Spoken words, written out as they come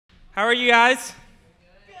How are you guys?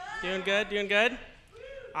 Doing good, doing good?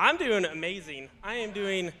 I'm doing amazing. I am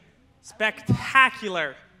doing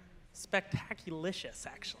spectacular. Spectaculicious,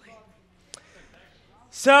 actually.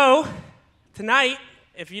 So, tonight,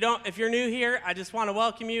 if you're new here, I just want to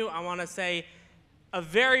welcome you. I want to say a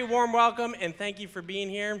very warm welcome and thank you for being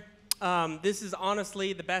here. This is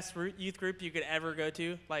honestly the best youth group you could ever go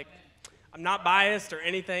to. Like, I'm not biased or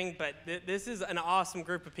anything, but this is an awesome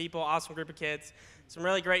group of people, awesome group of kids, some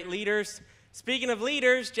really great leaders. Speaking of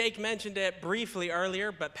leaders, Jake mentioned it briefly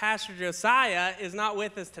earlier, but Pastor Josiah is not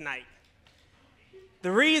with us tonight.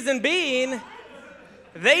 The reason being,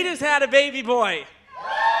 they just had a baby boy.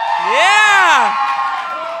 Yeah!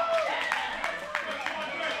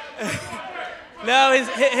 No,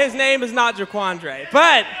 his name is not Jaquandre,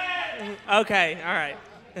 but, okay, all right.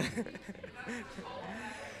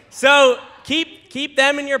 So keep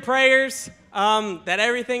them in your prayers, that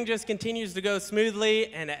everything just continues to go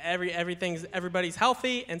smoothly and everybody's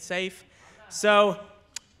healthy and safe. So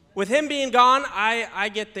with him being gone, I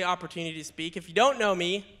get the opportunity to speak. If you don't know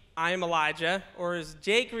me, I am Elijah, or as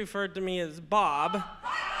Jake referred to me as Bob.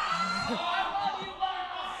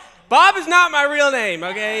 Bob is not my real name,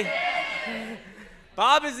 okay?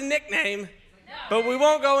 Bob is a nickname, but we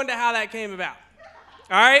won't go into how that came about.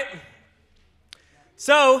 All right?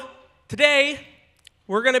 So, today,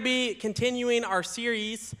 we're going to be continuing our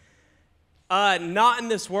series, Not in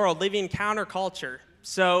This World, Living Counterculture.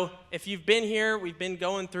 So, if you've been here, we've been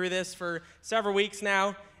going through this for several weeks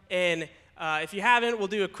now, and if you haven't, we'll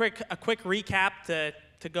do a quick recap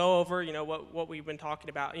to go over, what we've been talking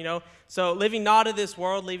about, So, living not of this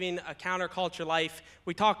world, living a counterculture life.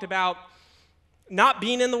 We talked about not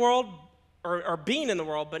being in the world, or being in the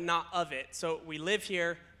world, but not of it. So, we live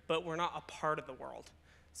here, but we're not a part of the world.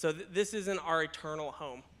 So this isn't our eternal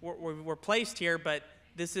home. We're placed here, but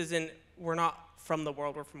we're not from the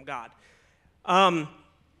world, we're from God.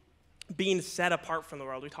 Being set apart from the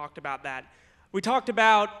world, we talked about that. We talked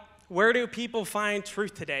about where do people find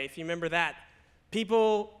truth today, if you remember that.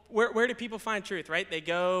 Where do people find truth, right? They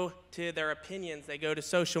go to their opinions, they go to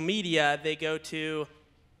social media, they go to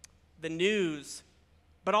the news,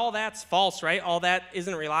 but all that's false, right? All that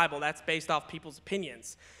isn't reliable. That's based off people's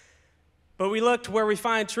opinions. But we looked where we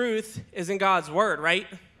find truth is in God's word, right?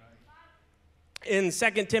 In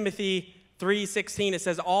 2 Timothy 3:16, it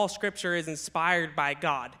says, all scripture is inspired by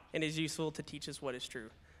God and is useful to teach us what is true.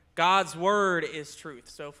 God's word is truth.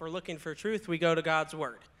 So if we're looking for truth, we go to God's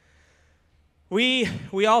word. We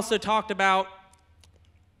also talked about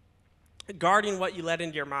guarding what you let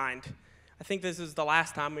into your mind. I think this is the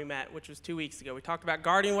last time we met, which was 2 weeks ago. We talked about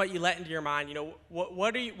guarding what you let into your mind.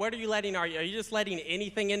 What are you letting? Are you just letting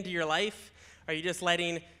anything into your life? Are you just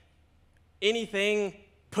letting anything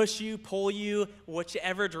push you, pull you,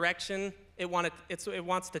 whichever direction it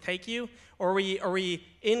wants to take you? Or are we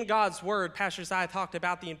in God's word? Pastor Josiah talked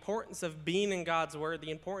about the importance of being in God's word, the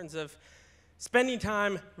importance of spending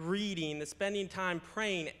time reading, spending time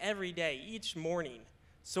praying every day, each morning.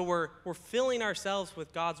 So we're filling ourselves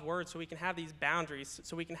with God's word so we can have these boundaries,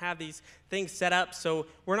 so we can have these things set up so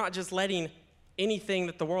we're not just letting anything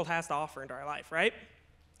that the world has to offer into our life, right?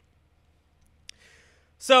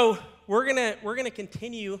 So we're gonna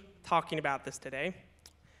continue talking about this today.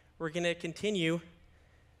 We're gonna continue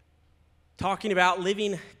talking about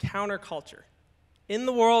living counterculture. In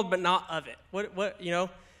the world, but not of it.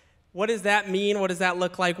 What does that mean? What does that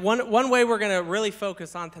look like? One way we're gonna really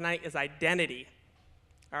focus on tonight is identity.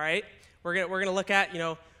 All right, we're gonna look at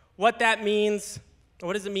what that means.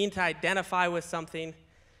 What does it mean to identify with something?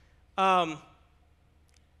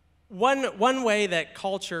 One way that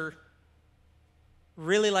culture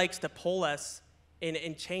really likes to pull us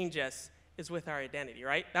and change us is with our identity.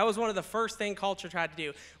 Right? That was one of the first things culture tried to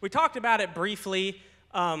do. We talked about it briefly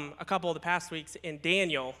a couple of the past weeks in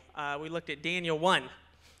Daniel. We looked at Daniel 1.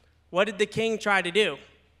 What did the king try to do?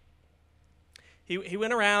 He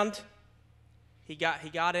went around. He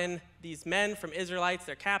got in these men from Israelites.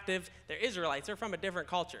 They're captive. They're Israelites. They're from a different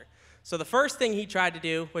culture. So the first thing he tried to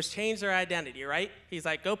do was change their identity, right? He's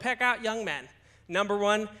like, go pick out young men. Number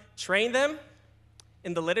one, train them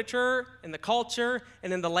in the literature, in the culture,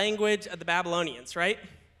 and in the language of the Babylonians, right?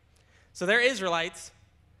 So they're Israelites.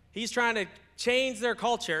 He's trying to change their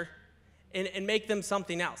culture and make them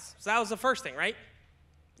something else. So that was the first thing, right?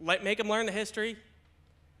 Make them learn the history.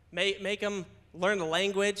 Make them learn the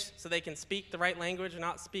language so they can speak the right language and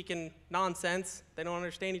not speaking nonsense. They don't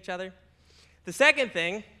understand each other. The second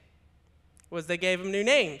thing was they gave them new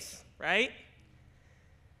names, right?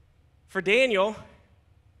 For Daniel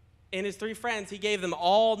and his 3 friends, he gave them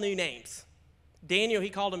all new names. Daniel, he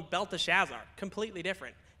called him Belteshazzar, completely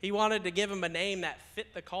different. He wanted to give him a name that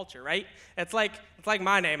fit the culture, right? It's like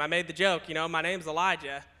my name. I made the joke, my name's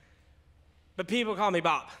Elijah, but people call me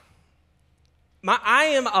Bob. I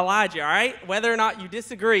am Elijah, all right? Whether or not you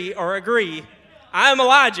disagree or agree, I am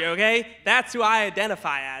Elijah, okay? That's who I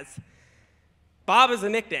identify as. Bob is a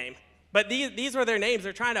nickname, but these were their names.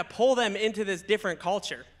 They're trying to pull them into this different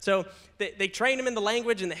culture. So they train them in the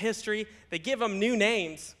language and the history. They give them new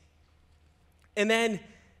names. And then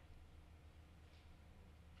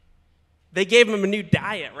they gave them a new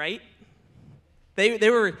diet, right? They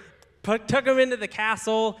took them into the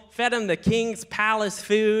castle, fed them the king's palace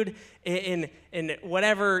food and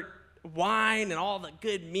whatever wine and all the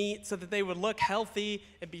good meat so that they would look healthy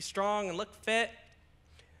and be strong and look fit.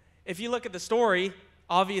 If you look at the story,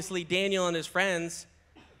 obviously Daniel and his friends,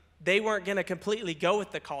 they weren't going to completely go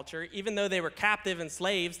with the culture. Even though they were captive and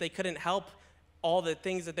slaves, they couldn't help all the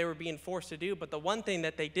things that they were being forced to do. But the one thing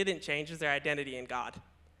that they didn't change is their identity in God.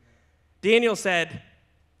 Daniel said,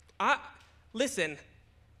 listen,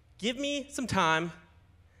 give me some time.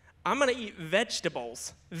 I'm going to eat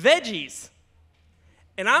veggies,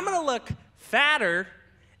 and I'm going to look fatter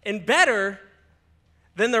and better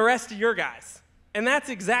than the rest of your guys. And that's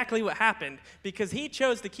exactly what happened, because he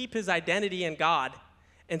chose to keep his identity in God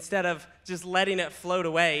instead of just letting it float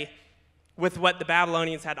away with what the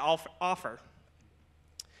Babylonians had to offer.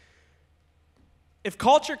 If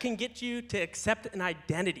culture can get you to accept an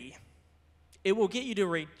identity, it will get you to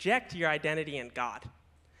reject your identity in God.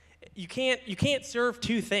 You can't serve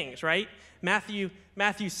two things, right? Matthew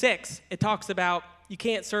 6, it talks about you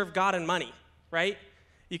can't serve God and money, right?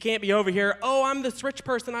 You can't be over here, oh, I'm this rich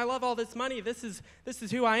person, I love all this money, this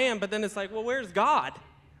is who I am, but then it's like, well, where's God,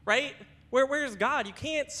 right? Where's God? You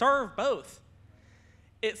can't serve both.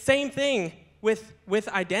 Same thing with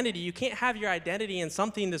identity. You can't have your identity in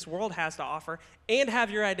something this world has to offer and have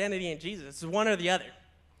your identity in Jesus. It's one or the other.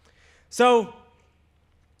 So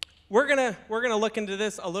we're gonna look into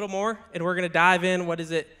this a little more, and we're gonna dive in. What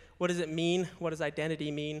does it mean? What does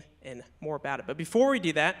identity mean? And more about it. But before we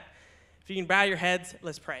do that, if you can bow your heads,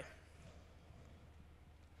 let's pray.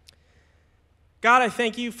 God, I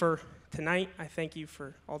thank you for tonight. I thank you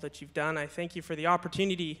for all that you've done. I thank you for the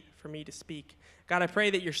opportunity for me to speak. God, I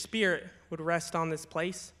pray that your Spirit would rest on this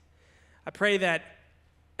place. I pray that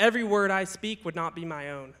every word I speak would not be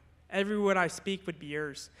my own. Every word I speak would be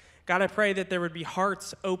yours. God, I pray that there would be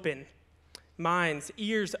hearts open, minds,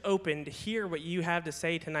 ears open to hear what you have to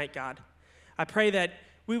say tonight, God. I pray that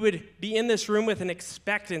we would be in this room with an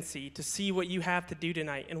expectancy to see what you have to do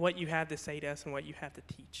tonight and what you have to say to us and what you have to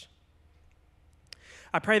teach.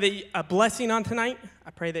 I pray that a blessing on tonight.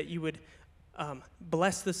 I pray that you would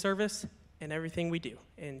bless the service and everything we do.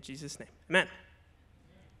 In Jesus' name, amen.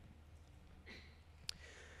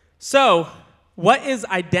 So, what is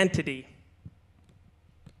identity?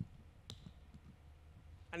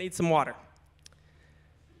 I need some water.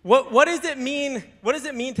 What does it mean? What does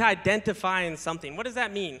it mean to identify in something? What does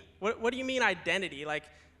that mean? What do you mean identity? Like,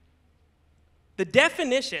 the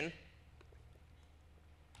definition,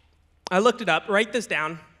 I looked it up. Write this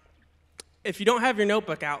down. If you don't have your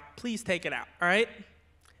notebook out, please take it out, all right?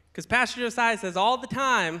 Because Pastor Josiah says all the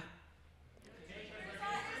time,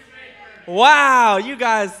 wow, you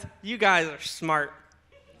guys are smart.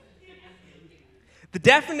 The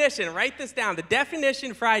definition, write this down. The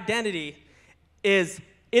definition for identity is,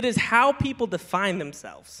 it is how people define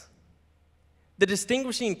themselves. The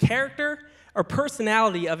distinguishing character or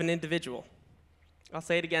personality of an individual. I'll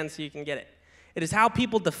say it again so you can get it. It is how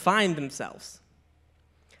people define themselves.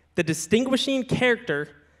 The distinguishing character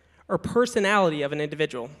or personality of an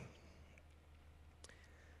individual.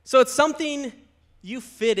 So it's something you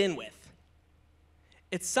fit in with.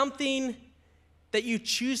 It's something that you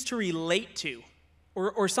choose to relate to,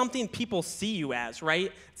 or something people see you as,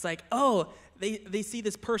 right? It's like, oh, they see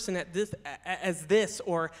this person as this,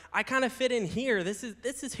 or I kind of fit in here. This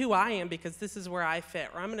is who I am because this is where I fit,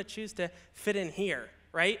 or I'm going to choose to fit in here,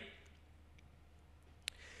 right?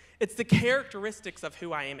 It's the characteristics of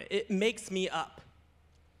who I am. It makes me up.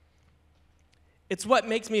 It's what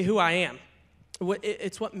makes me who I am.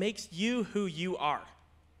 It's what makes you who you are.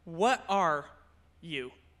 What are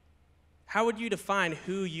you? How would you define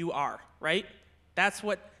who you are, right? That's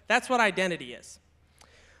what identity is.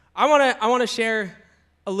 I want to share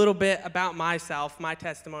a little bit about myself, my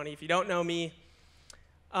testimony. If you don't know me,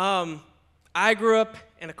 I grew up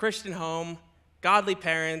in a Christian home, godly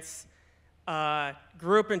parents,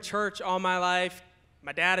 grew up in church all my life.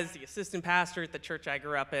 My dad is the assistant pastor at the church I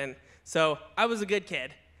grew up in. So I was a good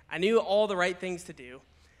kid. I knew all the right things to do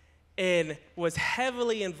and was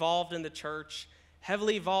heavily involved in the church,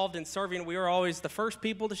 heavily involved in serving. We were always the first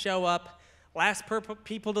people to show up, last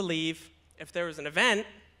people to leave. If there was an event,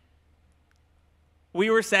 we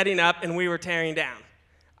were setting up and we were tearing down.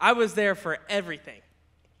 I was there for everything.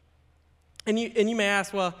 And you may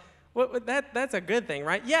ask, well, that's a good thing,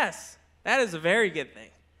 right? Yes, that is a very good thing.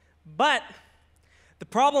 But the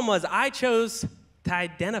problem was I chose to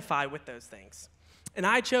identify with those things. And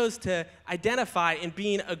I chose to identify in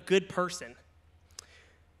being a good person.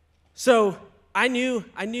 So I knew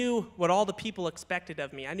what all the people expected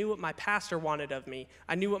of me. I knew what my pastor wanted of me.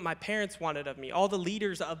 I knew what my parents wanted of me, all the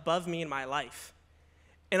leaders above me in my life.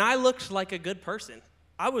 And I looked like a good person.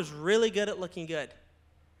 I was really good at looking good.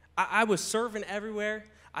 I was serving everywhere.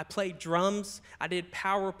 I played drums. I did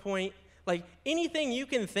PowerPoint. Like anything you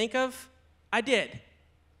can think of, I did.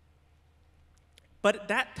 But at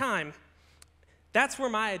that time, that's where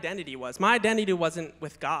my identity was. My identity wasn't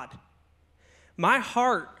with God. My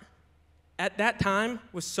heart at that time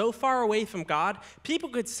was so far away from God, people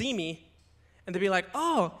could see me and they'd be like,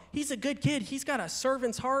 oh, he's a good kid. He's got a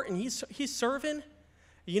servant's heart and he's serving.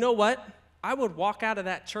 You know what? I would walk out of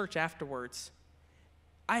that church afterwards.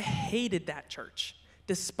 I hated that church,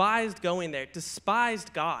 despised going there,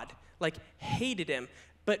 despised God, like hated him.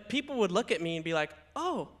 But people would look at me and be like,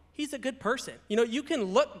 oh, he's a good person. You know, you can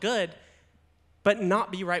look good, but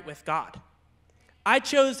not be right with God. I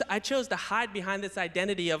chose to hide behind this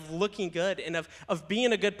identity of looking good and of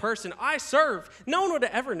being a good person. I serve. No one would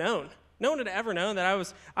have ever known. No one would have ever known that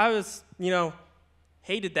I was,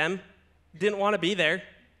 hated them, didn't want to be there.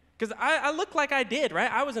 Because I looked like I did,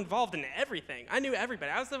 right? I was involved in everything. I knew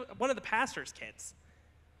everybody. I was one of the pastor's kids.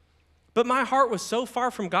 But my heart was so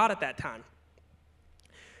far from God at that time.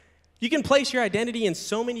 You can place your identity in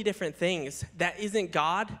so many different things that isn't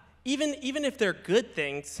God, even if they're good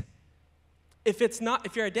things.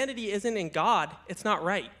 If your identity isn't in God, it's not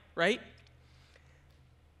right?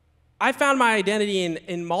 I found my identity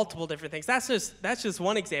in multiple different things. That's just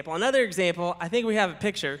one example. Another example, I think we have a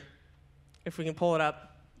picture, if we can pull it up.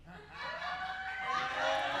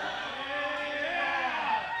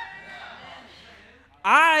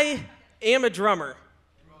 I am a drummer.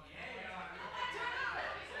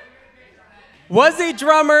 Was a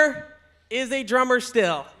drummer, is a drummer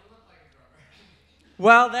still.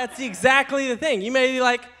 Well, that's exactly the thing. You may be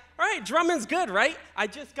like, all right, drumming's good, right? I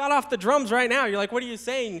just got off the drums right now. You're like, what are you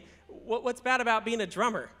saying? What's bad about being a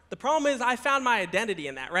drummer? The problem is I found my identity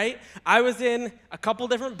in that, right? I was in a couple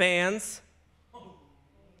different bands.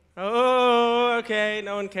 Oh, okay,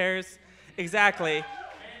 no one cares. Exactly.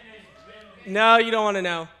 No, you don't want to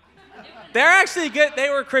know. They're actually good. They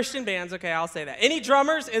were Christian bands. Okay, I'll say that. Any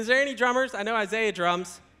drummers? Is there any drummers? I know Isaiah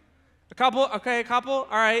drums. A couple? Okay, a couple? All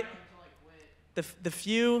right. The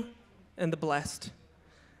few and the blessed.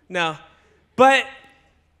 No. But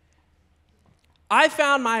I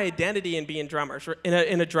found my identity in being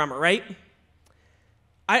in a drummer, right?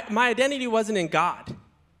 My identity wasn't in God.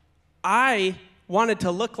 I wanted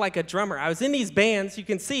to look like a drummer. I was in these bands, you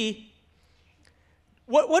can see.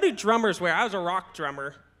 What do drummers wear? I was a rock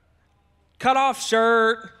drummer. Cut off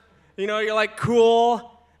shirt, you're like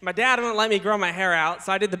cool. My dad wouldn't let me grow my hair out,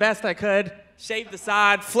 so I did the best I could. Shaved the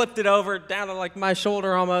side, flipped it over down to like my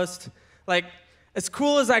shoulder almost. Like as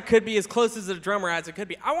cool as I could be, as close as a drummer as it could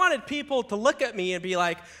be. I wanted people to look at me and be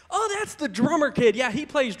like, oh, that's the drummer kid. Yeah, he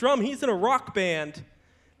plays drum. He's in a rock band.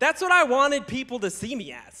 That's what I wanted people to see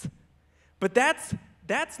me as. But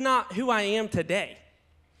that's not who I am today.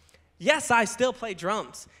 Yes, I still play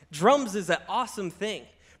drums. Drums is an awesome thing.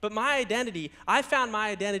 But my identity, I found my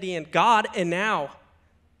identity in God, and now,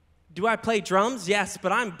 do I play drums? Yes,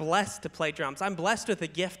 but I'm blessed to play drums. I'm blessed with a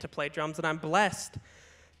gift to play drums, and I'm blessed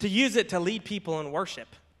to use it to lead people in worship.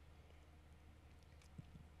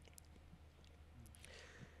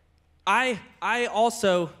 I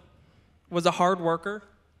also was a hard worker.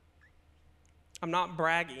 I'm not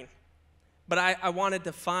bragging, but I wanted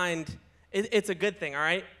to find, it's a good thing, all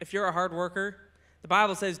right? If you're a hard worker, the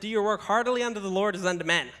Bible says, do your work heartily unto the Lord as unto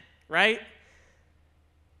men, right?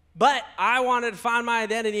 But I wanted to find my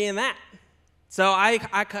identity in that. So I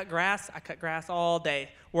cut grass. I cut grass all day.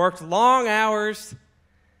 Worked long hours.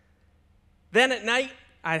 Then at night,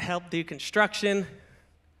 I'd help do construction.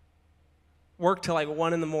 Worked till like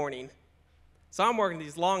 1 in the morning. So I'm working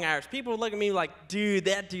these long hours. People would look at me like, dude,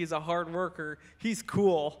 that dude's a hard worker. He's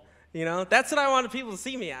cool. That's what I wanted people to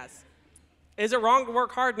see me as. Is it wrong to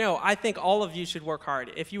work hard? No, I think all of you should work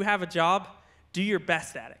hard. If you have a job, do your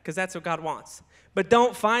best at it, because that's what God wants. But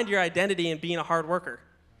don't find your identity in being a hard worker.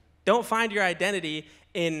 Don't find your identity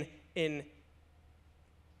in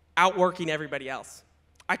outworking everybody else.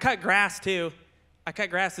 I cut grass, too. I cut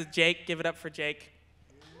grass with Jake. Give it up for Jake.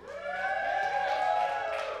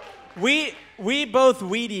 We both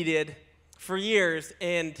weed-eated for years,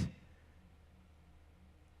 and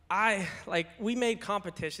we made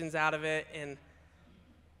competitions out of it, and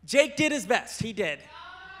Jake did his best. He did.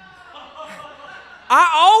 I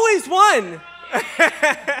always won.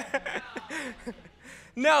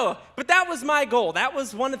 No, but that was my goal. That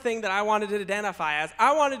was one thing that I wanted to identify as.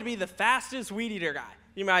 I wanted to be the fastest weed eater guy.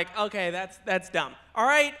 You're like, okay, that's dumb. All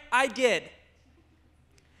right, I did.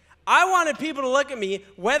 I wanted people to look at me,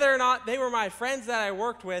 whether or not they were my friends that I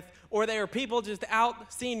worked with, or they were people just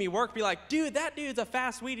out seeing me work, be like, dude, that dude's a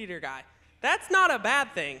fast weed eater guy. That's not a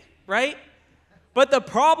bad thing, right? But the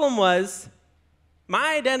problem was,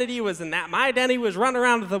 my identity was in that. My identity was running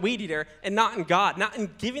around with a weed eater and not in God, not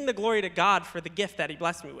in giving the glory to God for the gift that he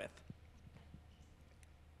blessed me with.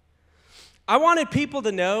 I wanted people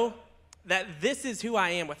to know that this is who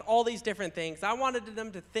I am with all these different things. I wanted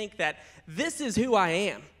them to think that this is who I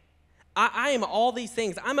am. I am all these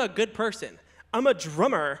things. I'm a good person. I'm a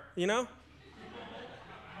drummer, you know?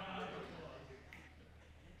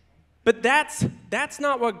 But that's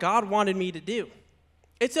not what God wanted me to do.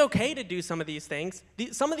 It's okay to do some of these things.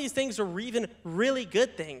 Some of these things are even really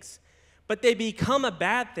good things, but they become a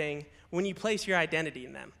bad thing when you place your identity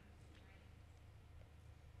in them.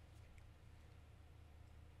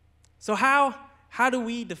 So how do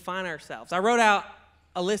we define ourselves? I wrote out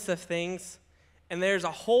a list of things, and there's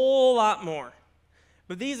a whole lot more.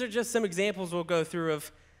 But these are just some examples we'll go through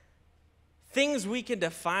of things we can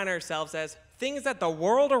define ourselves as, things that the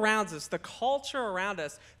world around us, the culture around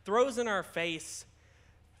us, throws in our face,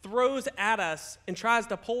 throws at us, and tries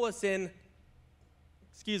to pull us in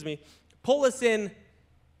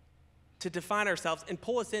to define ourselves and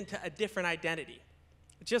pull us into a different identity.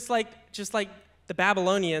 Just like the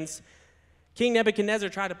Babylonians, King Nebuchadnezzar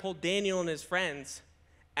tried to pull Daniel and his friends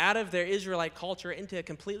out of their Israelite culture into a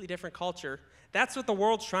completely different culture. That's what the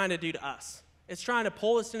world's trying to do to us. It's trying to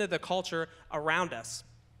pull us into the culture around us.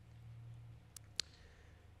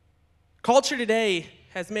 Culture today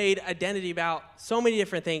has made identity about so many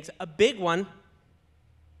different things. A big one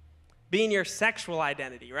being your sexual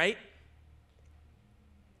identity, right?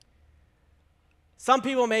 Some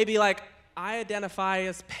people may be like, I identify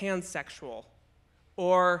as pansexual,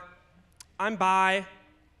 or I'm bi,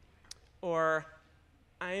 or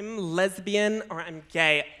I'm lesbian, or I'm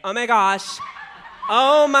gay. Oh my gosh.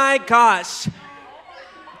 Oh my gosh.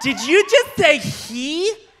 Did you just say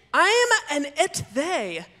he? I am an it,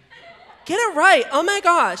 they. Get it right. Oh my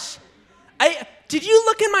gosh. Did you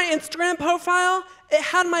look at my Instagram profile? It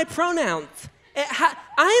had my pronouns. I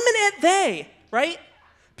am an it, they, right?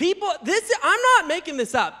 I'm not making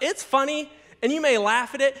this up. It's funny, and you may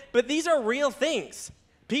laugh at it, but these are real things.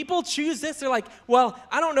 People choose this. They're like, well,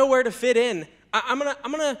 I don't know where to fit in. I'm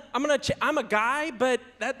a guy, but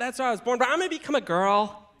that's where I was born. But I'm gonna become a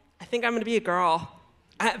girl. I think I'm gonna be a girl.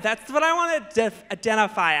 That's what I want to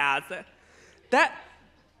identify as.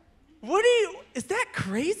 Is that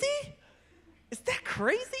crazy? Is that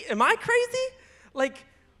crazy? Am I crazy? Like,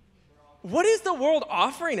 what is the world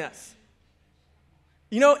offering us?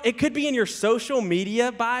 You know, it could be in your social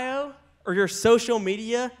media bio or your social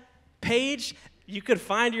media page. You could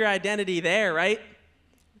find your identity there, right?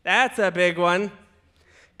 That's a big one.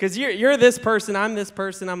 Because you're this person, I'm this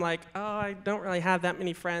person. I'm like, oh, I don't really have that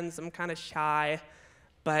many friends. I'm kind of shy.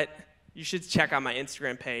 But you should check out my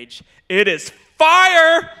Instagram page. It is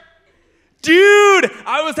fire! Dude,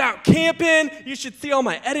 I was out camping. You should see all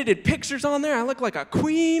my edited pictures on there. I look like a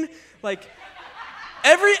queen. Like,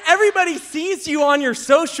 everybody sees you on your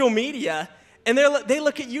social media, and they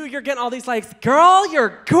look at you. You're getting all these likes. Girl,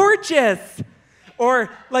 you're gorgeous. Or,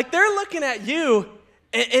 like, they're looking at you,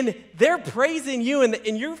 and they're praising you,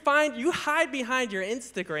 and you hide behind your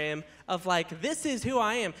Instagram of, like, this is who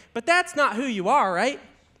I am. But that's not who you are, right?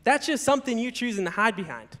 That's just something you choosing to hide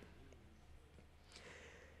behind.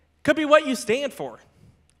 Could be what you stand for.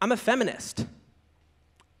 I'm a feminist.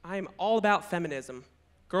 I am all about feminism.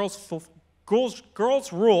 Girls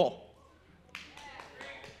rule.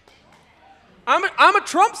 I'm a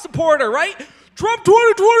Trump supporter, right? Trump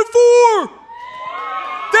 2024.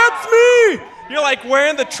 That's me. You're like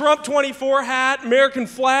wearing the Trump 24 hat, American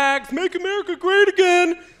flags, make America great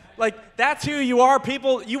again. Like, that's who you are.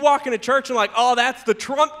 People, you walk into church and like, oh, that's the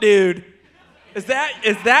Trump dude. Is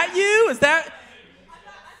that you? Is that?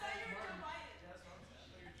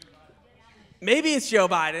 Maybe it's Joe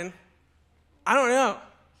Biden. I don't know.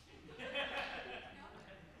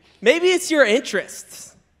 Maybe it's your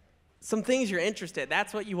interests. Some things you're interested in.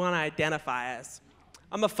 That's what you want to identify as.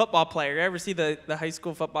 I'm a football player. You ever see the high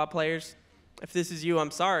school football players? If this is you,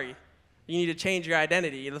 I'm sorry. You need to change your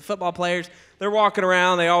identity. The football players, they're walking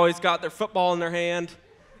around. They always got their football in their hand.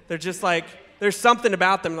 They're just like, there's something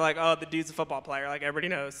about them. They're like, oh, the dude's a football player, like everybody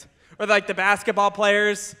knows. Or like the basketball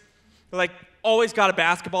players, they're like always got a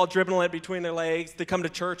basketball, dribbling it between their legs. They come to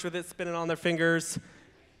church with it, spinning on their fingers.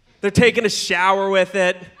 They're taking a shower with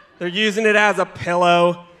it. They're using it as a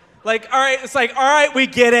pillow. Like, all right, it's like, all right, we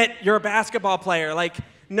get it. You're a basketball player. Like,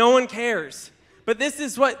 no one cares. But this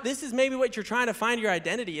is maybe what you're trying to find your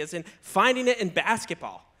identity is in finding it in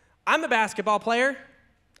basketball. I'm a basketball player.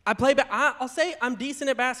 I'll say I'm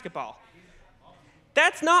decent at basketball.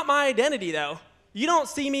 That's not my identity, though. You don't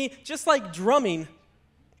see me just like drumming.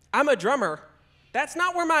 I'm a drummer. That's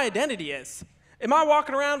not where my identity is. Am I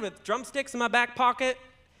walking around with drumsticks in my back pocket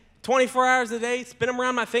 24 hours a day, spin them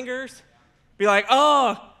around my fingers? Be like,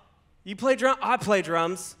 oh, you play drums? I play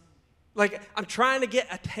drums. Like, I'm trying to get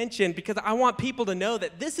attention because I want people to know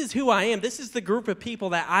that this is who I am. This is the group of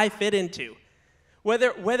people that I fit into.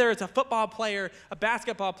 Whether it's a football player, a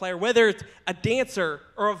basketball player, whether it's a dancer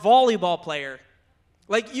or a volleyball player.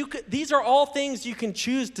 Like, these are all things you can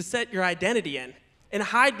choose to set your identity in and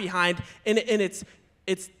hide behind. And it's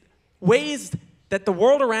ways that the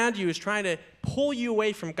world around you is trying to pull you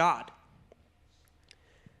away from God.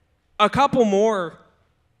 A couple more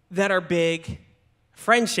that are big.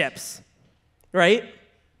 Friendships, right?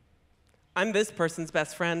 I'm this person's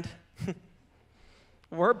best friend.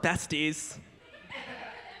 We're besties.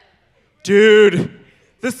 Dude,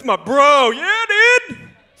 this is my bro. Yeah, dude.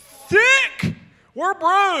 Sick. We're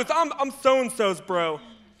bros. I'm so-and-so's bro.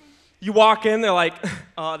 You walk in, they're like,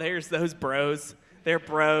 oh, there's those bros. They're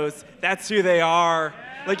bros. That's who they are.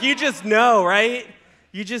 Like, you just know, right?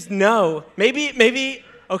 You just know. Maybe,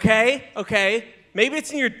 okay. Maybe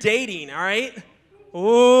it's in your dating, all right?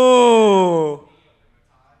 Ooh.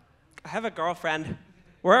 I have a girlfriend.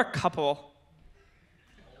 We're a couple.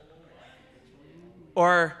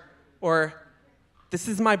 Or, this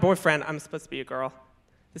is my boyfriend. I'm supposed to be a girl.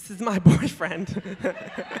 This is my boyfriend.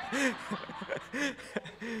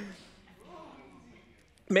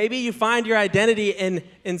 Maybe you find your identity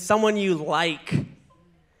in someone you like.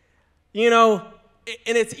 You know,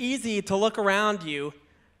 and it's easy to look around you.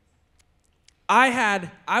 I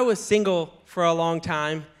was single for a long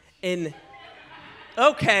time, and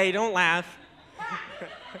okay, don't laugh.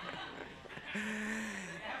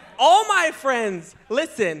 All my friends,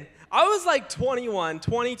 listen, I was like 21.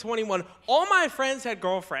 All my friends had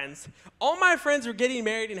girlfriends. All my friends were getting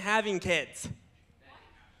married and having kids.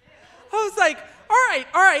 I was like, all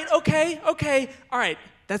right, okay, all right,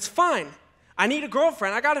 that's fine. I need a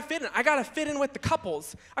girlfriend. I gotta fit in with the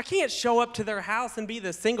couples. I can't show up to their house and be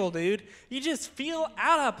the single dude. You just feel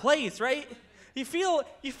out of place, right? You feel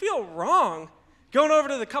wrong. Going over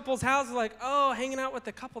to the couple's house, like, oh, hanging out with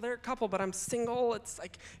the couple. They're a couple, but I'm single. It's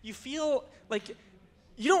like you feel like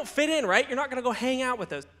you don't fit in, right? You're not gonna go hang out with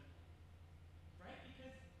those. Right?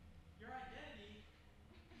 Because your identity.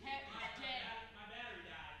 My battery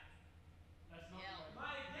died. That's not right.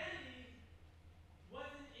 My identity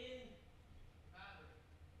wasn't in.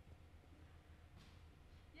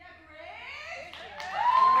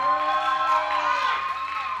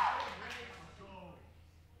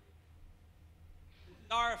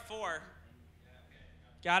 R4.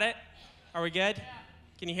 Got it? Are we good?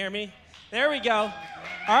 Can you hear me? There we go.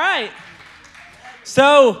 All right.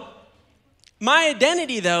 So, my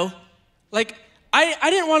identity, though, like, I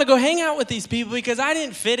didn't want to go hang out with these people because I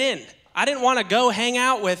didn't fit in. I didn't want to go hang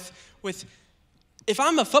out with if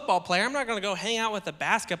I'm a football player, I'm not going to go hang out with the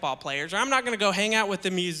basketball players, or I'm not going to go hang out with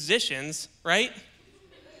the musicians, right?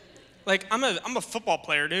 Like, I'm a football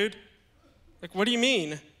player, dude. Like, what do you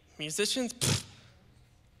mean? Musicians? Pfft.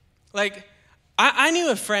 Like, I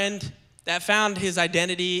knew a friend that found his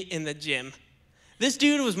identity in the gym. This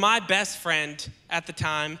dude was my best friend at the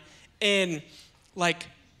time and, like,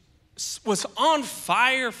 was on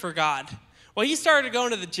fire for God. Well, he started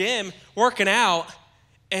going to the gym, working out,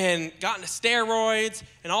 and got into steroids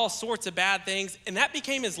and all sorts of bad things, and that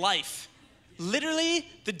became his life. Literally,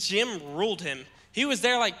 the gym ruled him. He was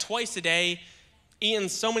there like twice a day, eating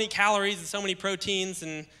so many calories and so many proteins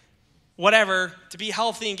and whatever to be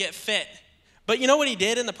healthy and get fit. But you know what he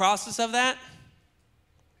did in the process of that?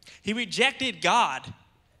 He rejected God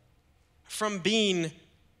from being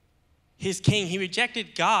his king. He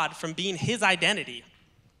rejected God from being his identity.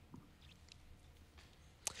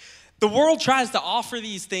 The world tries to offer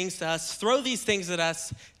these things to us, throw these things at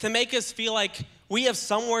us to make us feel like we have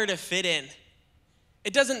somewhere to fit in.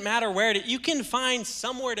 It doesn't matter where you can find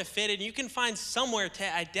somewhere to fit in. You can find somewhere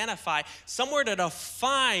to identify, somewhere to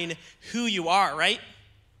define who you are, right?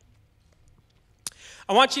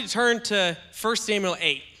 I want you to turn to 1 Samuel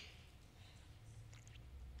 8.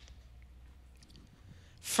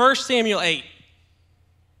 1 Samuel 8.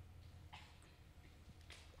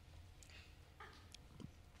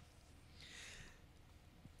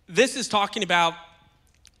 this is talking about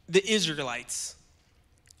the Israelites.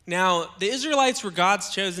 Now, the Israelites were God's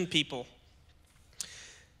chosen people.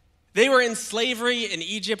 They were in slavery in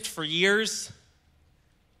Egypt for years,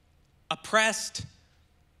 oppressed,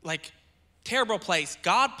 like terrible place.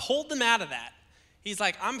 God pulled them out of that. He's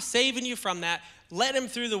like, I'm saving you from that. Led them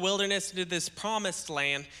through the wilderness into this promised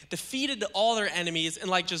land, defeated all their enemies, and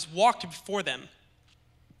like just walked before them.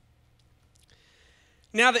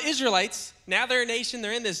 Now the Israelites, now they're a nation,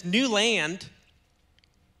 they're in this new land,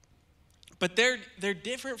 but they're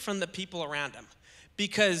different from the people around them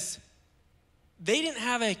because they didn't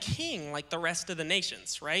have a king like the rest of the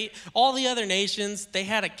nations, right? All the other nations, they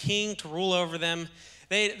had a king to rule over them.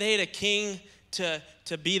 They had a king to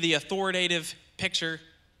be the authoritative picture.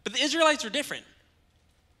 But the Israelites were different.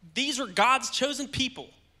 These were God's chosen people.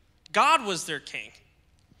 God was their king.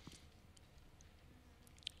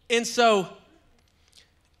 And so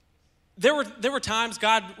there were times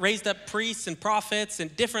God raised up priests and prophets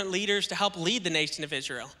and different leaders to help lead the nation of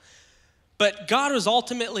Israel. But God was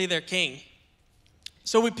ultimately their king.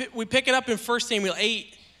 So we pick it up in 1 Samuel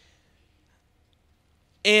 8.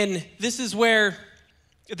 And this is where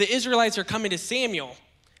the Israelites are coming to Samuel.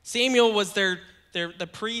 Samuel was the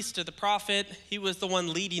priest or the prophet. He was the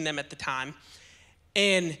one leading them at the time.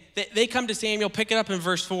 And they come to Samuel, pick it up in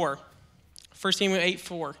verse 4. 1 Samuel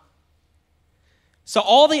 8:4. So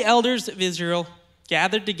all the elders of Israel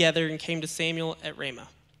gathered together and came to Samuel at Ramah.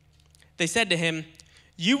 They said to him,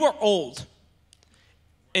 "You are old,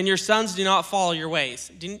 and your sons do not follow your ways."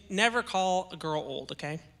 Never call a girl old,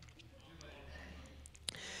 okay?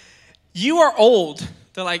 You are old.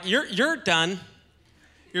 They're like, you're done.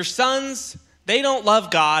 Your sons, they don't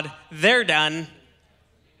love God. They're done.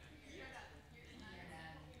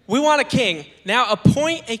 We want a king. Now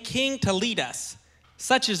appoint a king to lead us,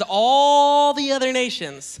 such as all the other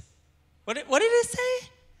nations. What did it say?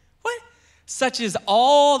 What? Such as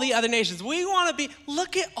all the other nations. We want to be,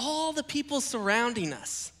 look at all the people surrounding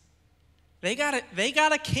us. They got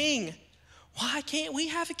a king. Why can't we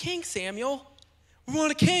have a king, Samuel? We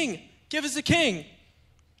want a king. Give us a king.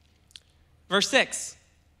 Verse 6.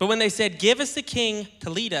 But when they said, "Give us a king to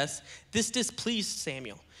lead us," this displeased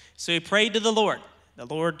Samuel. So he prayed to the Lord. The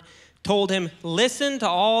Lord told him, "Listen to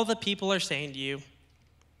all the people are saying to you.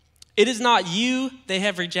 It is not you they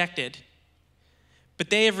have rejected, but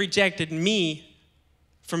they have rejected me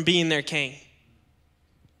from being their king."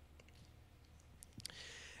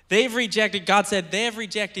 They've rejected, God said, they have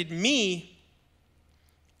rejected me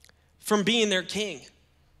from being their king.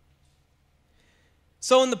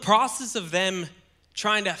 So in the process of them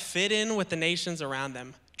trying to fit in with the nations around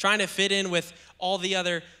them, trying to fit in with all the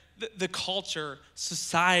other, the culture,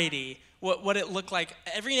 society, what it looked like,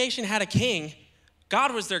 every nation had a king.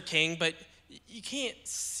 God was their king, but you can't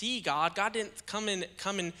see God. God didn't come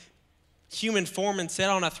in human form and sit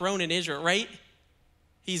on a throne in Israel, right?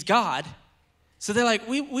 He's God. So they're like,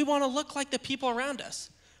 we want to look like the people around us.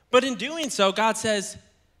 But in doing so, God says,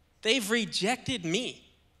 they've rejected me.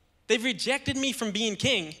 They've rejected me from being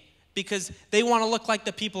king because they want to look like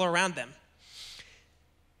the people around them.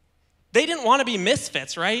 They didn't want to be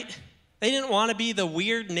misfits, right? They didn't want to be the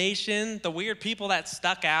weird nation, the weird people that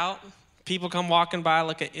stuck out. People come walking by,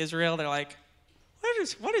 look at Israel, they're like,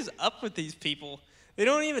 what is up with these people? They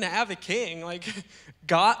don't even have a king. Like,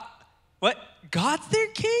 God, what? God's their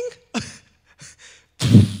king?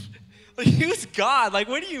 Like, who's God? Like,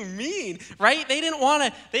 what do you mean? Right? They didn't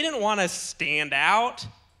want to stand out.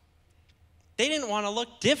 They didn't want to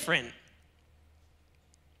look different.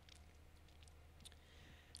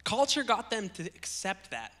 Culture got them to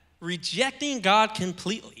accept that, rejecting God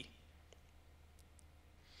completely.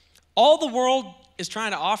 All the world is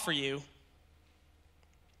trying to offer you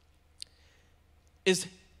is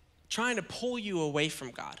trying to pull you away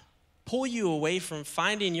from God, pull you away from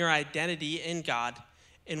finding your identity in God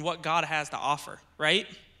and what God has to offer, right?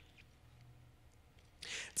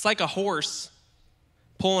 It's like a horse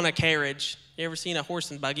pulling a carriage. You ever seen a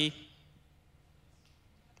horse and buggy?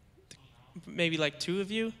 Maybe like two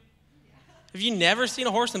of you? Have you never seen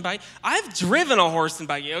a horse and buggy? I've driven a horse and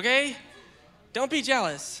buggy, okay? Don't be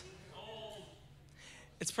jealous.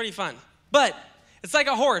 It's pretty fun. But it's like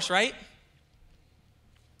a horse, right?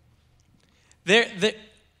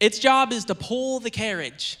 Its job is to pull the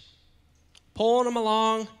carriage, pulling them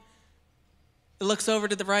along. It looks over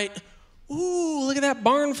to the right. Ooh, look at that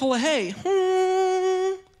barn full of hay.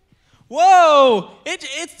 Whoa,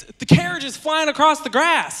 the carriage is flying across the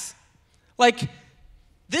grass. Like,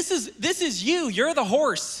 this is you. You're the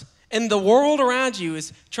horse. And the world around you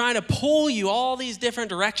is trying to pull you all these different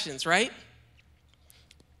directions, right?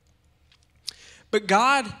 But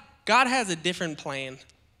God has a different plan.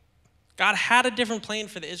 God had a different plan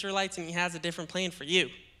for the Israelites, and he has a different plan for you.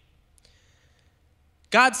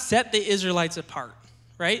 God set the Israelites apart,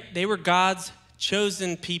 right? They were God's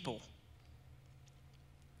chosen people.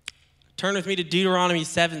 Turn with me to Deuteronomy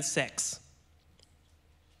 7:6.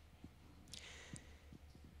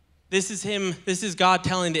 This is God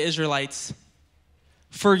telling the Israelites,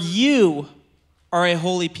 "For you are a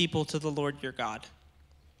holy people to the Lord your God.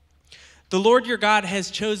 The Lord your God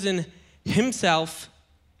has chosen himself,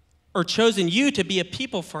 or chosen you to be a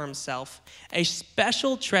people for himself, a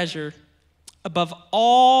special treasure above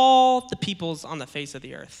all the peoples on the face of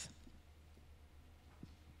the earth."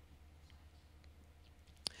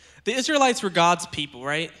 The Israelites were God's people,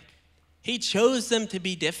 right? He chose them to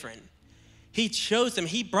be different. He chose them.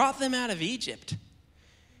 He brought them out of Egypt.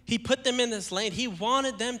 He put them in this land. He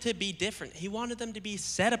wanted them to be different. He wanted them to be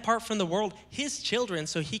set apart from the world, his children,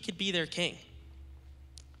 so he could be their king.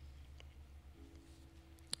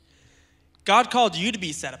 God called you to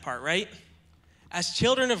be set apart, right? As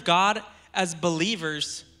children of God, as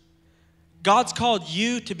believers, God's called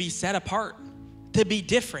you to be set apart, to be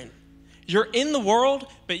different. You're in the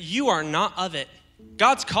world, but you are not of it.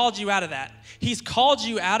 God's called you out of that. He's called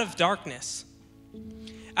you out of darkness,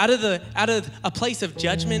 out of a place of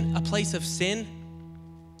judgment, a place of sin.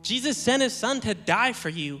 Jesus sent his son to die for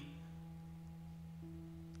you,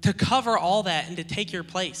 to cover all that and to take your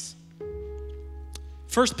place.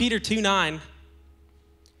 1 Peter 2:9.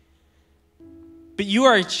 "But you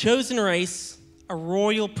are a chosen race, a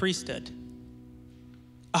royal priesthood,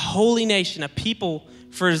 a holy nation, a people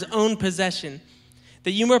for his own possession,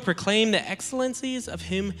 that you may proclaim the excellencies of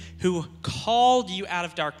him who called you out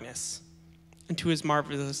of darkness into his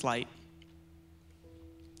marvelous light."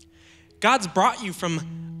 God's brought you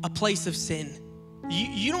from a place of sin.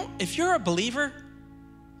 If you're a believer,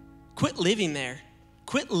 quit living there.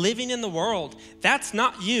 Quit living in the world. That's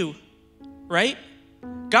not you, right?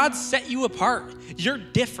 God set you apart. You're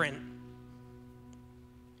different.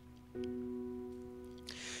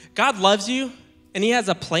 God loves you, and he has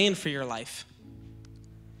a plan for your life.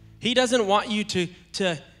 He doesn't want you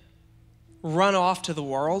to run off to the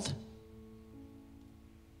world.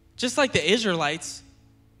 Just like the Israelites,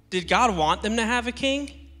 did God want them to have a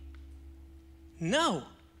king? No.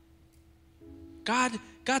 God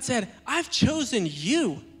said, "I've chosen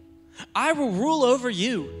you. I will rule over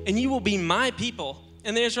you, and you will be my people."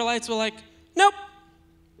 And the Israelites were like, "Nope.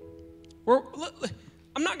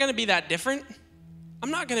 I'm not going to be that different.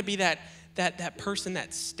 I'm not going to be that person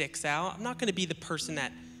that sticks out. I'm not going to be the person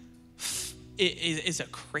that is a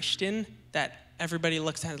Christian that everybody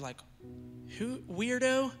looks at like, who,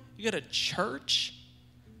 weirdo? You go to church?"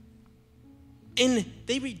 And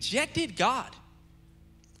they rejected God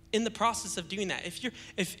in the process of doing that.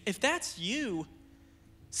 If that's you,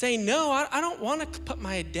 say, "No, I don't want to put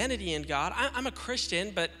my identity in God. I'm a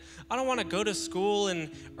Christian, but I don't want to go to school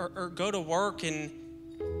or go to work and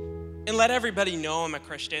let everybody know I'm a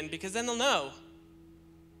Christian, because then they'll know."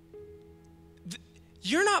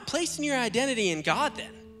 You're not placing your identity in God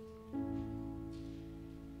then.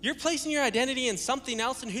 You're placing your identity in something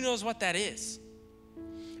else, and who knows what that is.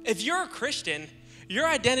 If you're a Christian, your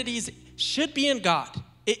identities should be in God.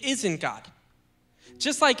 It is in God.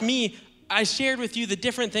 Just like me, I shared with you the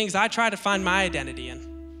different things I try to find my identity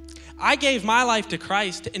in. I gave my life to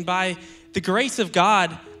Christ, and by the grace of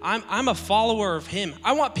God, I'm a follower of him.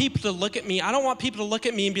 I want people to look at me. I don't want people to look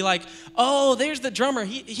at me and be like, "Oh, there's the drummer.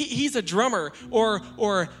 He's a drummer,"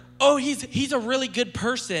 or "Oh, he's a really good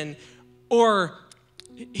person," or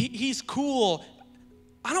he's cool.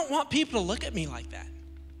 I don't want people to look at me like that.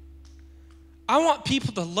 I want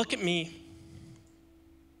people to look at me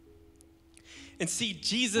and see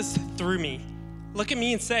Jesus through me. Look at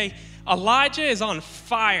me and say, "Elijah is on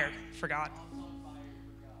fire for God."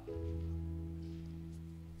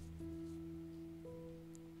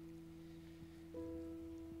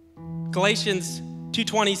 Galatians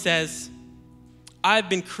 2:20 says, "I've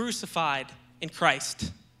been crucified in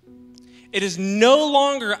Christ. It is no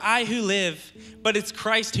longer I who live, but it's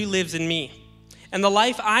Christ who lives in me. And the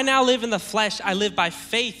life I now live in the flesh, I live by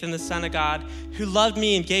faith in the Son of God who loved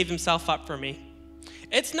me and gave himself up for me."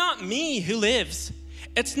 It's not me who lives.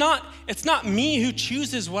 It's not me who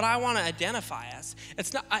chooses what I want to identify as.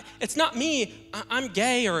 It's not me, I'm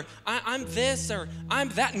gay, or I'm this, or I'm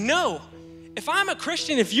that. No. If I'm a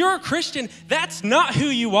Christian, if you're a Christian, that's not who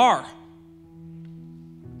you are.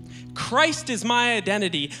 Christ is my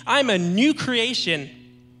identity. I'm a new creation.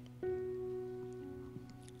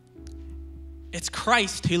 It's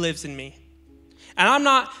Christ who lives in me. And I'm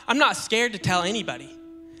not scared to tell anybody.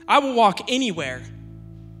 I will walk anywhere.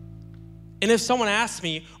 And if someone asks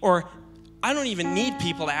me, or I don't even need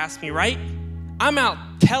people to ask me, right? I'm out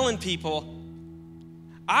telling people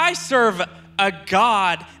I serve a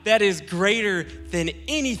God that is greater than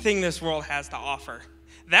anything this world has to offer.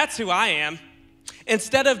 That's who I am.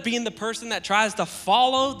 Instead of being the person that tries to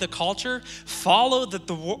follow the culture, follow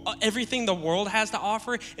everything the world has to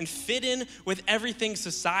offer, and fit in with everything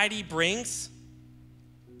society brings,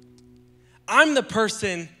 I'm the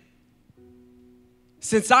person,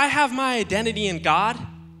 since I have my identity in God,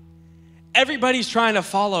 everybody's trying to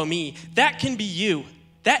follow me. That can be you.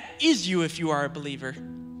 That is you if you are a believer.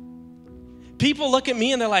 People look at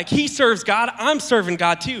me and they're like, he serves God, I'm serving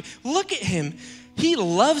God too. Look at him. He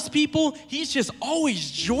loves people. He's just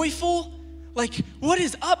always joyful. Like, what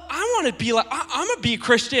is up? I want to be like, I'm going to be a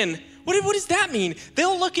Christian. What does that mean?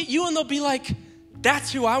 They'll look at you and they'll be like,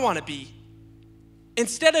 that's who I want to be.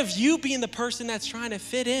 Instead of you being the person that's trying to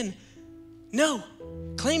fit in, no,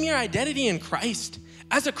 claim your identity in Christ.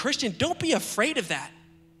 As a Christian, don't be afraid of that.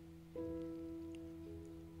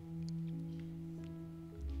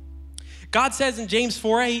 God says in James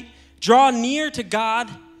 4:8, draw near to God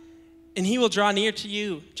and he will draw near to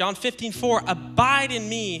you. John 15:4, abide in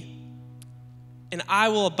me and I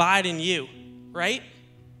will abide in you, right?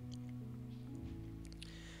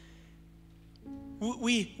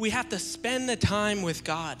 We have to spend the time with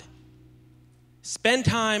God. Spend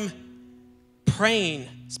time praying.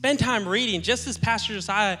 Spend time reading, just as Pastor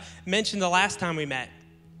Josiah mentioned the last time we met.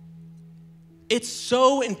 It's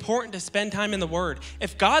so important to spend time in the Word.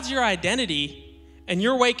 If God's your identity and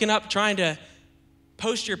you're waking up trying to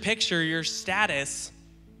post your picture, your status,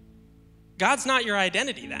 God's not your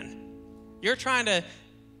identity then. You're trying to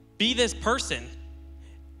be this person.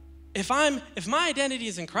 If my identity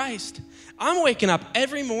is in Christ, I'm waking up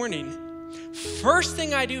every morning. First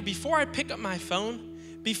thing I do before I pick up my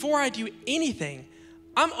phone, before I do anything,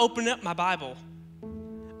 I'm opening up my Bible.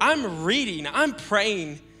 I'm reading, I'm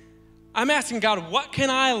praying. I'm asking God, what can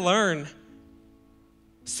I learn?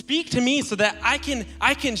 Speak to me so that I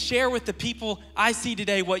can share with the people I see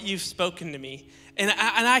today what you've spoken to me. And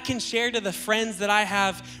I can share to the friends that I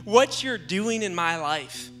have what you're doing in my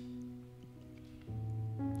life.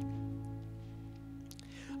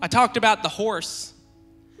 I talked about the horse.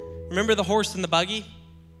 Remember the horse and the buggy?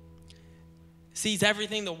 Sees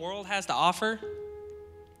everything the world has to offer.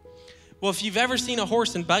 Well, if you've ever seen a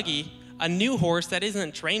horse and buggy, a new horse that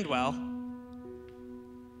isn't trained well,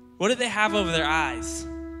 what do they have over their eyes?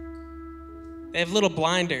 They have little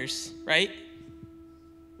blinders, right?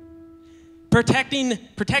 Protecting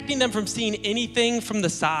them from seeing anything from the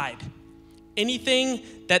side, anything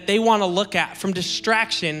that they want to look at, from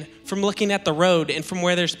distraction, from looking at the road and from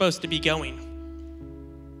where they're supposed to be going.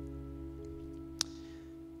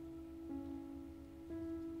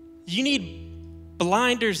 You need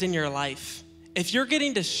blinders in your life. If you're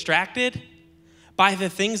getting distracted by the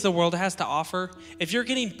things the world has to offer, if you're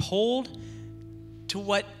getting pulled to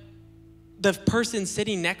what the person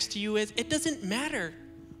sitting next to you is, it doesn't matter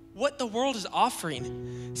what the world is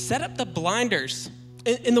offering. Set up the blinders.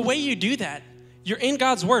 And the way you do that, you're in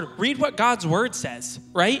God's word. Read what God's word says,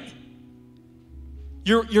 right?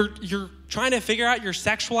 You're trying to figure out your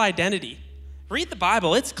sexual identity. Read the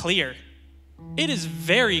Bible. It's clear. It is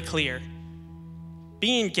very clear.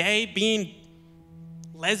 Being gay, being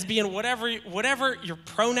lesbian, whatever your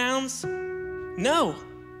pronouns, no.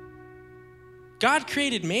 God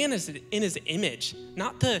created man in his image,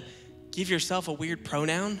 not to give yourself a weird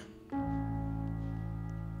pronoun.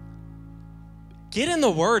 Get in the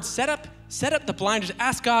word, set up the blinders,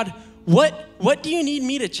 ask God, what do you need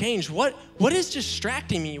me to change? What is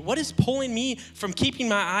distracting me? What is pulling me from keeping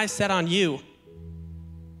my eyes set on you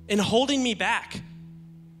and holding me back?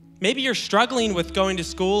 Maybe you're struggling with going to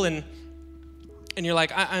school and you're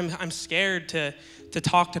like, I'm scared to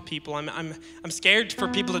talk to people. I'm scared for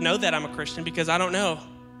people to know that I'm a Christian because I don't know.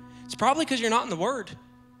 It's probably because you're not in the Word.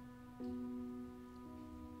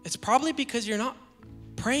 It's probably because you're not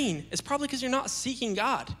praying. It's probably because you're not seeking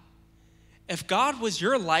God. If God was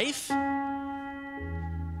your life,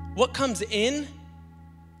 what comes in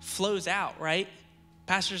flows out, right?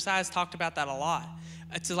 Pastor Josiah's talked about that a lot.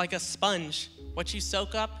 It's like a sponge. What you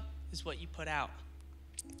soak up is what you put out.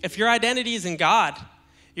 If your identity is in God,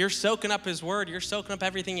 you're soaking up his word. You're soaking up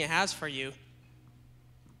everything he has for you.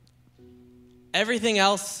 Everything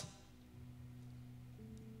else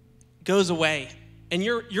goes away. And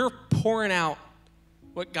you're pouring out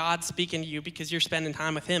what God's speaking to you because you're spending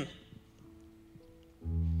time with him.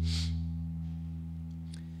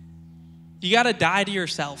 You got to die to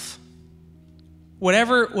yourself.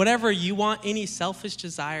 Whatever you want, any selfish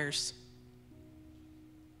desires,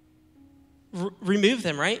 remove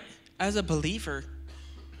them, right? As a believer,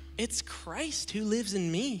 It's Christ who lives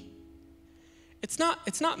in me. It's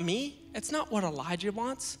not me. It's not what Elijah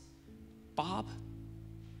wants, Bob.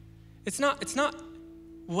 It's not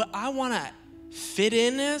what I want to fit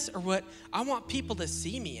in as or what I want people to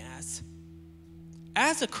see me as.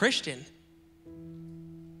 As a Christian,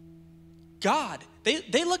 God,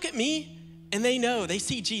 they look at me and they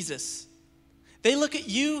see Jesus. They look at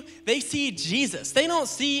you, they see Jesus. They don't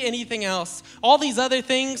see anything else. All these other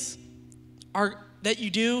things that you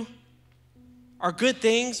do are good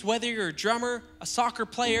things, whether you're a drummer, a soccer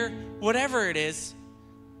player, whatever it is.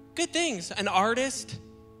 Good things, an artist.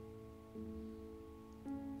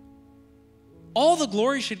 All the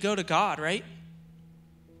glory should go to God, right?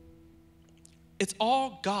 It's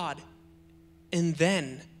all God, and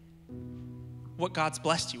then what God's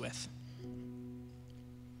blessed you with.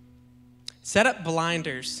 Set up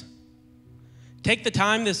blinders. Take the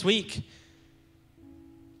time this week.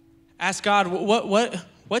 Ask God,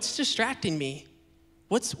 what's distracting me?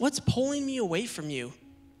 What's pulling me away from you?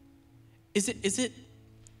 Is it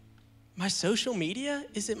my social media?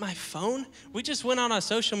 Is it my phone? We just went on a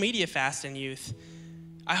social media fast in youth.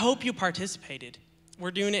 I hope you participated.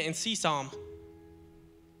 We're doing it in CSOM.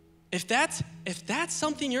 If that's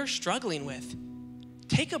something you're struggling with,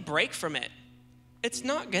 take a break from it. It's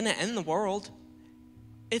not going to end the world.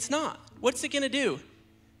 It's not. What's it going to do?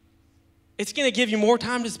 It's going to give you more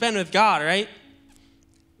time to spend with God, right?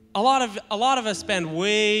 A lot of us spend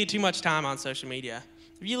way too much time on social media.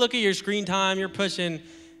 If you look at your screen time, you're pushing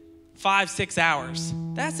 5-6 hours.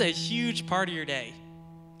 That's a huge part of your day.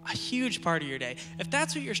 A huge part of your day. If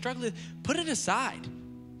that's what you're struggling with, put it aside.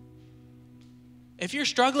 If you're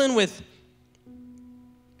struggling with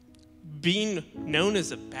being known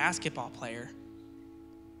as a basketball player,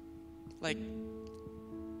 like,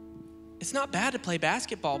 it's not bad to play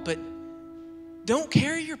basketball, but don't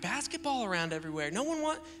carry your basketball around everywhere. No one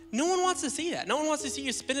wants to see that. No one wants to see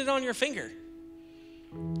you spin it on your finger.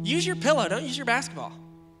 Use your pillow, don't use your basketball,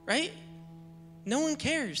 right? No one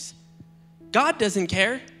cares. God doesn't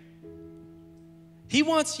care. He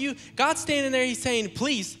wants you. God's standing there, he's saying,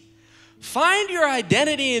 please, find your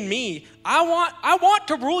identity in me. I want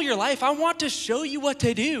to rule your life. I want to show you what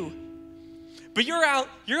to do. But you're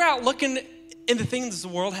out looking in the things the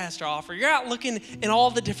world has to offer. You're out looking in all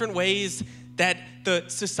the different ways that the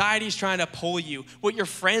society's trying to pull you, what your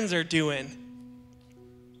friends are doing.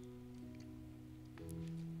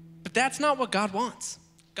 But that's not what God wants.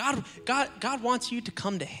 God wants you to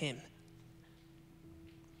come to him.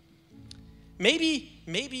 Maybe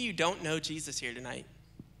you don't know Jesus here tonight.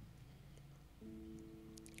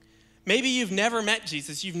 Maybe you've never met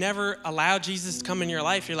Jesus. You've never allowed Jesus to come in your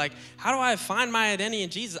life. You're like, how do I find my identity in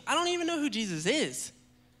Jesus? I don't even know who Jesus is.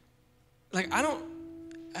 Like, I don't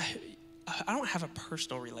have a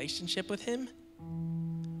personal relationship with him.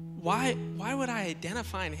 Why would I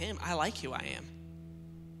identify in him? I like who I am.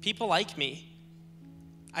 People like me.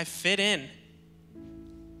 I fit in.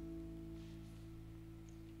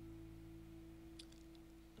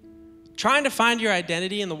 Trying to find your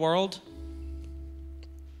identity in the world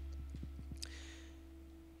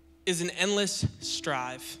is an endless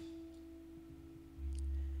strive.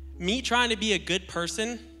 Me trying to be a good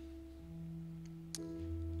person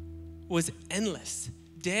was endless.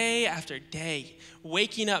 Day after day,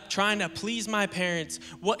 waking up, trying to please my parents.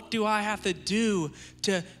 What do I have to do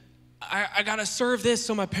I gotta serve this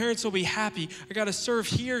so my parents will be happy. I gotta serve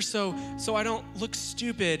here so I don't look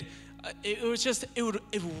stupid. It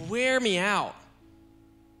would wear me out.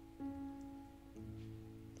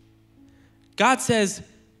 God says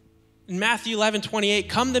in Matthew 11:28,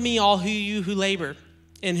 come to me, all you who labor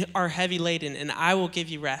and are heavy laden, and I will give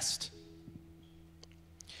you rest.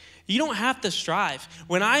 You don't have to strive.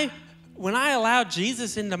 When I allowed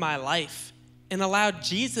Jesus into my life and allowed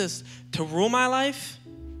Jesus to rule my life,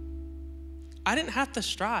 I didn't have to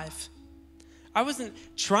strive. I wasn't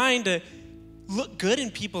trying to look good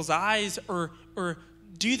in people's eyes or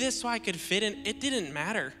do this so I could fit in. It didn't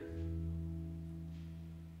matter.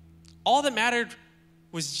 All that mattered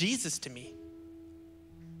was Jesus to me.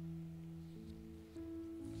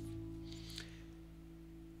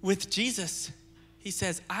 With Jesus, he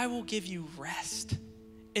says, I will give you rest.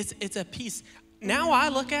 It's a peace. Now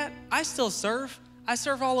I still serve. I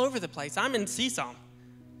serve all over the place. I'm in CSOM.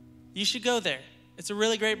 You should go there. It's a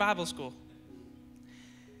really great Bible school.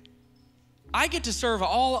 I get to serve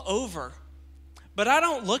all over, but I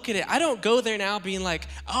don't look at it. I don't go there now being like,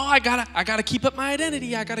 oh, I gotta keep up my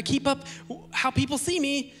identity. I gotta keep up how people see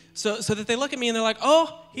me so that they look at me and they're like,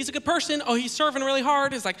 oh, he's a good person. Oh, he's serving really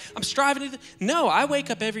hard. It's like, I'm striving to. No, I wake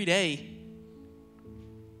up every day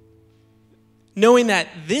knowing that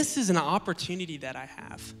this is an opportunity that I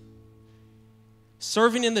have.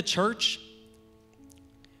 Serving in the church,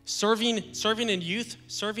 serving in youth,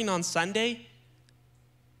 serving on Sunday,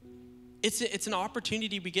 it's an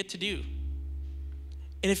opportunity we get to do.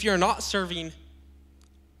 And if you're not serving,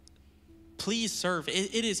 please serve.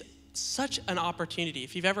 It is such an opportunity.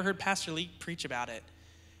 If you've ever heard Pastor Lee preach about it,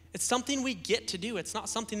 it's something we get to do. It's not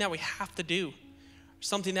something that we have to do,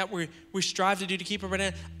 something that we strive to do to keep our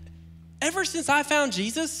identity. Ever since I found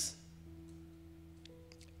Jesus,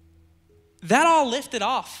 that all lifted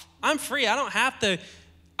off. I'm free. I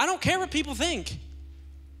don't care what people think.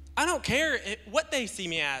 I don't care what they see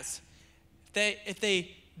me as. If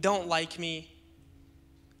they don't like me,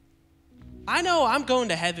 I know I'm going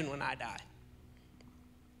to heaven when I die.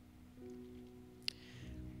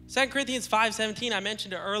 2 Corinthians 5:17, I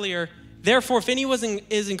mentioned it earlier. Therefore, if anyone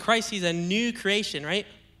is in Christ, he's a new creation, right?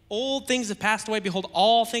 Old things have passed away. Behold,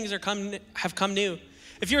 all things have come new.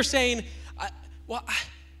 If you're saying,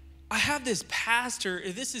 I have this past,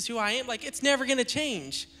 or this is who I am, like, it's never going to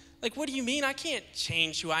change. Like, what do you mean? I can't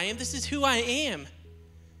change who I am. This is who I am.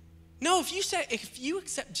 No, if you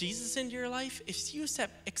accept Jesus into your life, if you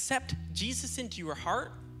accept Jesus into your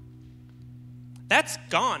heart, that's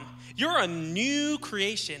gone. You're a new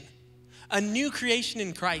creation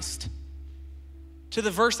in Christ. To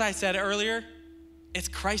the verse I said earlier, it's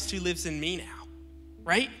Christ who lives in me now,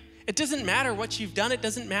 right? It doesn't matter what you've done. It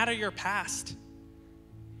doesn't matter your past.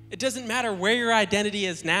 It doesn't matter where your identity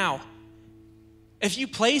is now. If you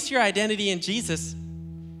place your identity in Jesus,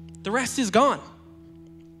 the rest is gone.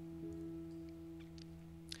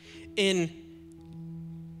 In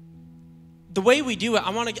the way we do it, I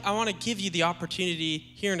want to give you the opportunity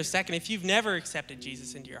here in a second. If you've never accepted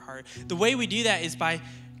Jesus into your heart, the way we do that is by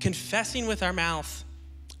confessing with our mouth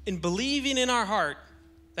and believing in our heart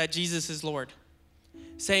that Jesus is Lord.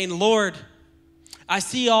 Saying, Lord, I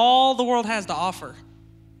see all the world has to offer,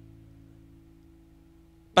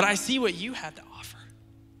 but I see what you have to offer.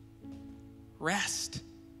 Rest,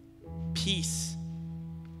 peace.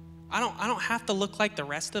 I don't have to look like the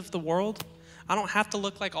rest of the world. I don't have to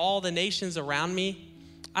look like all the nations around me.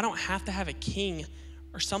 I don't have to have a king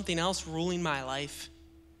or something else ruling my life.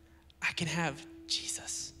 I can have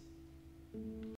Jesus.